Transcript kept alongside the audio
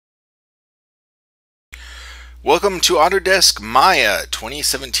Welcome to Autodesk Maya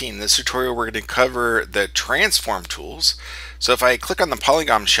 2017. In this tutorial we're going to cover the transform tools. So if I click on the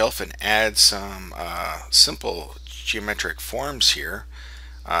polygon shelf and add some simple geometric forms here,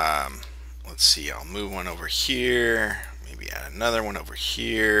 let's see, I'll move one over here, maybe add another one over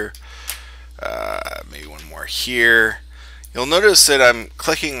here, maybe one more here. You'll notice that I'm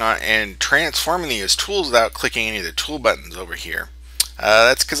clicking on and transforming these tools without clicking any of the tool buttons over here.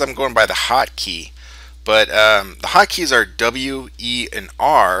 That's because I'm going by the hotkey. But the hotkeys are W, E, and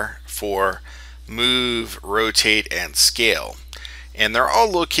R for move, rotate, and scale. And they're all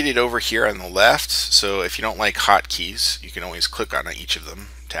located over here on the left. So if you don't like hotkeys, you can always click on each of them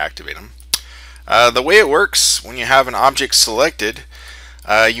to activate them. The way it works, when you have an object selected,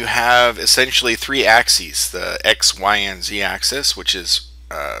 you have essentially three axes: the X, Y, and Z axis, which is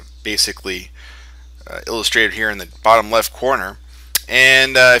basically illustrated here in the bottom left corner.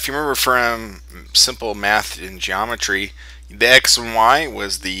 And if you remember from simple math and geometry, the X and Y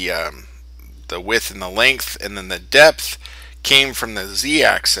was the width and the length, and then the depth came from the Z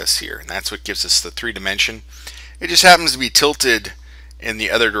axis here, and that's what gives us the three dimension. It just happens to be tilted in the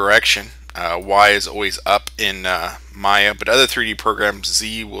other direction. Y is always up in Maya, but other 3D programs,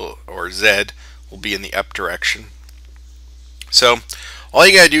 Z or Z will be in the up direction. So all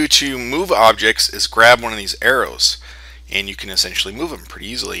you gotta do to move objects is grab one of these arrows, and you can essentially move them pretty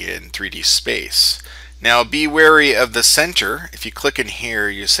easily in 3D space. Now be wary of the center. If you click in here,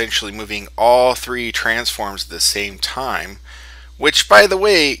 you're essentially moving all three transforms at the same time, which, by the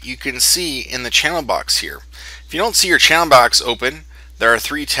way, you can see in the channel box here. If you don't see your channel box open, there are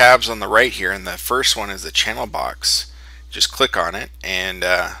three tabs on the right here, and the first one is the channel box. Just click on it, and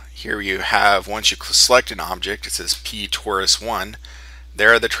here you have, once you select an object, it says P torus 1.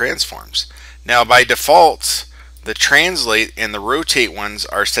 There are the transforms. Now by default, the translate and the rotate ones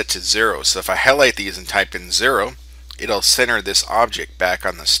are set to 0. So if I highlight these and type in 0, it'll center this object back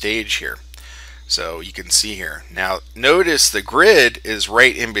on the stage here. So you can see here. Now notice the grid is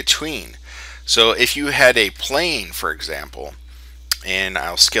right in between. So if you had a plane, for example, and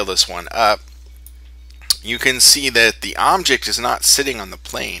I'll scale this one up, you can see that the object is not sitting on the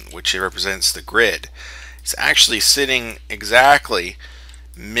plane, which represents the grid. It's actually sitting exactly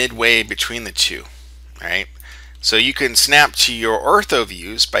midway between the two, right? So you can snap to your ortho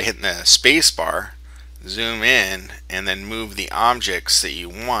views by hitting the space bar, zoom in, and then move the objects that you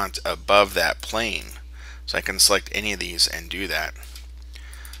want above that plane. So I can select any of these and do that.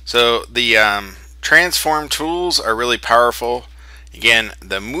 So the transform tools are really powerful. Again,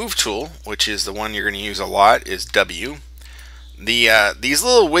 the move tool, which is the one you're going to use a lot, is W. These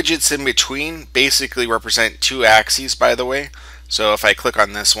little widgets in between basically represent two axes, by the way. So if I click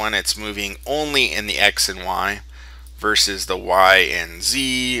on this one, it's moving only in the X and Y versus the Y and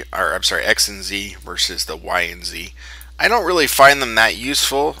Z, or I'm sorry, X and Z versus the Y and Z. I don't really find them that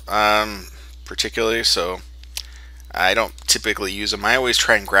useful, particularly, so I don't typically use them. I always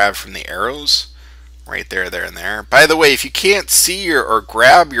try and grab from the arrows, right there, there, and there. By the way, if you can't see or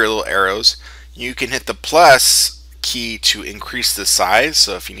grab your little arrows, you can hit the plus key to increase the size.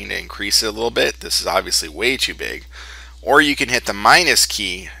 So if you need to increase it a little bit, this is obviously way too big. Or you can hit the minus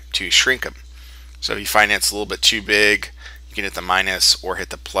key to shrink them. So if you find it's a little bit too big, you can hit the minus or hit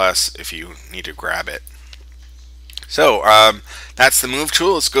the plus if you need to grab it. So that's the move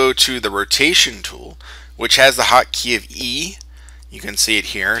tool. Let's go to the rotation tool, which has the hotkey of E. You can see it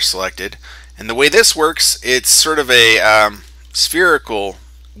here selected. And the way this works, it's sort of a spherical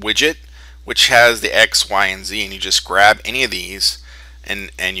widget which has the X, Y, and Z, and you just grab any of these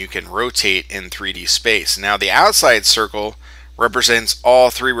and you can rotate in 3D space. Now the outside circle represents all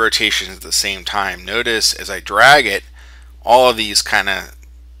three rotations at the same time. Notice as I drag it, all of these kind of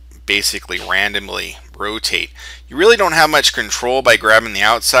basically randomly rotate. You really don't have much control by grabbing the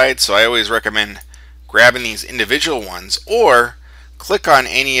outside, so I always recommend grabbing these individual ones, or click on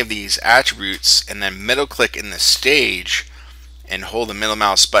any of these attributes and then middle click in the stage and hold the middle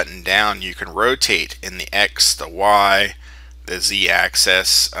mouse button down. You can rotate in the X, the Y, the Z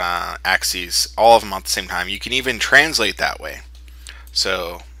axis, axes, all of them at the same time. You can even translate that way.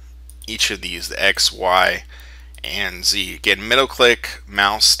 So each of these, the X, Y, and Z. Again, middle click,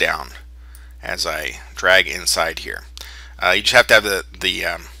 mouse down as I drag inside here. You just have to have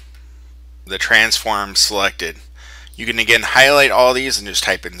the transform selected. You can again highlight all these and just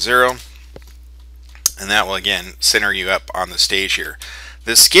type in 0, and that will again center you up on the stage here.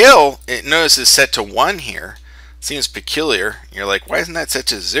 The scale, notice, is set to 1 here. Seems peculiar. You're like, why isn't that set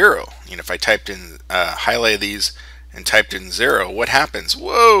to 0? You know, if I typed in, highlight these and typed in 0, what happens?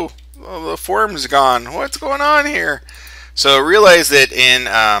 Whoa, well, the form's gone. What's going on here? So realize that in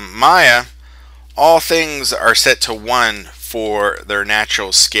Maya, all things are set to 1 for their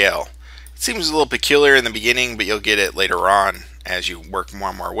natural scale. It seems a little peculiar in the beginning, but you'll get it later on as you work more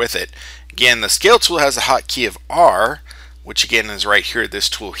and more with it. Again, the scale tool has a hotkey of R, which again is right here, this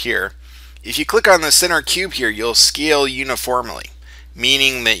tool here. If you click on the center cube here, you'll scale uniformly,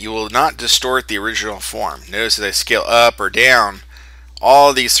 meaning that you will not distort the original form. Notice that I scale up or down,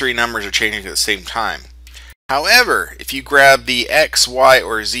 all these three numbers are changing at the same time. However, if you grab the X, Y,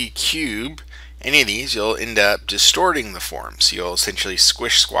 or Z cube, any of these, you'll end up distorting the form. So you'll essentially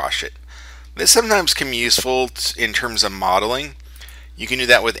squish-squash it. This sometimes can be useful in terms of modeling. You can do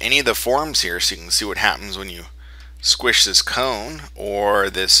that with any of the forms here, so you can see what happens when you squish this cone or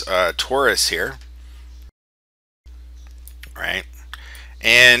this torus here. Right?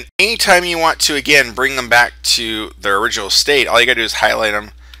 And anytime you want to, again, bring them back to their original state, all you gotta do is highlight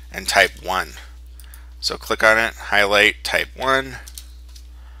them and type 1. So click on it, highlight, type 1.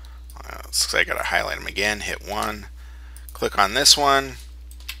 Looks like I gotta highlight them again, hit 1. Click on this one,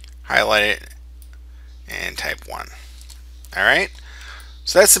 highlight it, and type 1. Alright,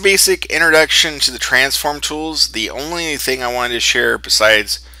 so that's the basic introduction to the transform tools. The only thing I wanted to share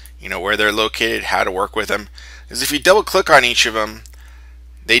besides, where they're located, how to work with them, is if you double click on each of them,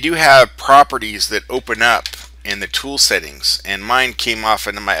 they do have properties that open up in the tool settings, and mine came off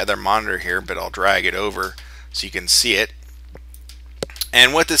into my other monitor here, but I'll drag it over so you can see it.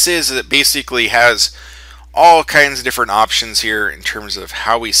 And what this is it basically has all kinds of different options here in terms of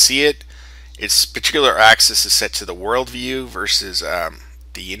how we see it. Its particular axis is set to the world view versus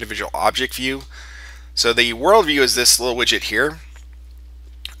the individual object view. So the world view is this little widget here.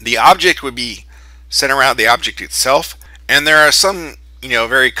 The object would be centered around the object itself, and there are some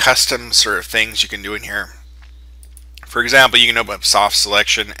very custom sort of things you can do in here. For example, you can open up soft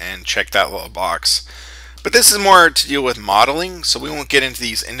selection and check that little box. But this is more to deal with modeling, so we won't get into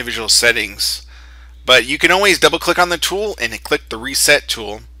these individual settings. But you can always double click on the tool and click the reset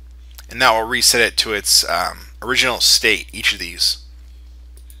tool, and that will reset it to its original state, each of these.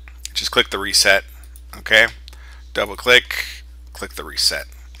 Just click the reset, okay? Double click, click the reset.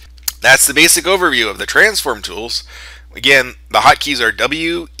 That's the basic overview of the transform tools. Again, the hotkeys are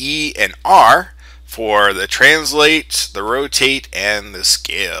W, E, and R for the translate, the rotate, and the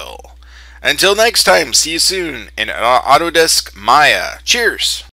scale. Until next time, see you soon in Autodesk Maya. Cheers!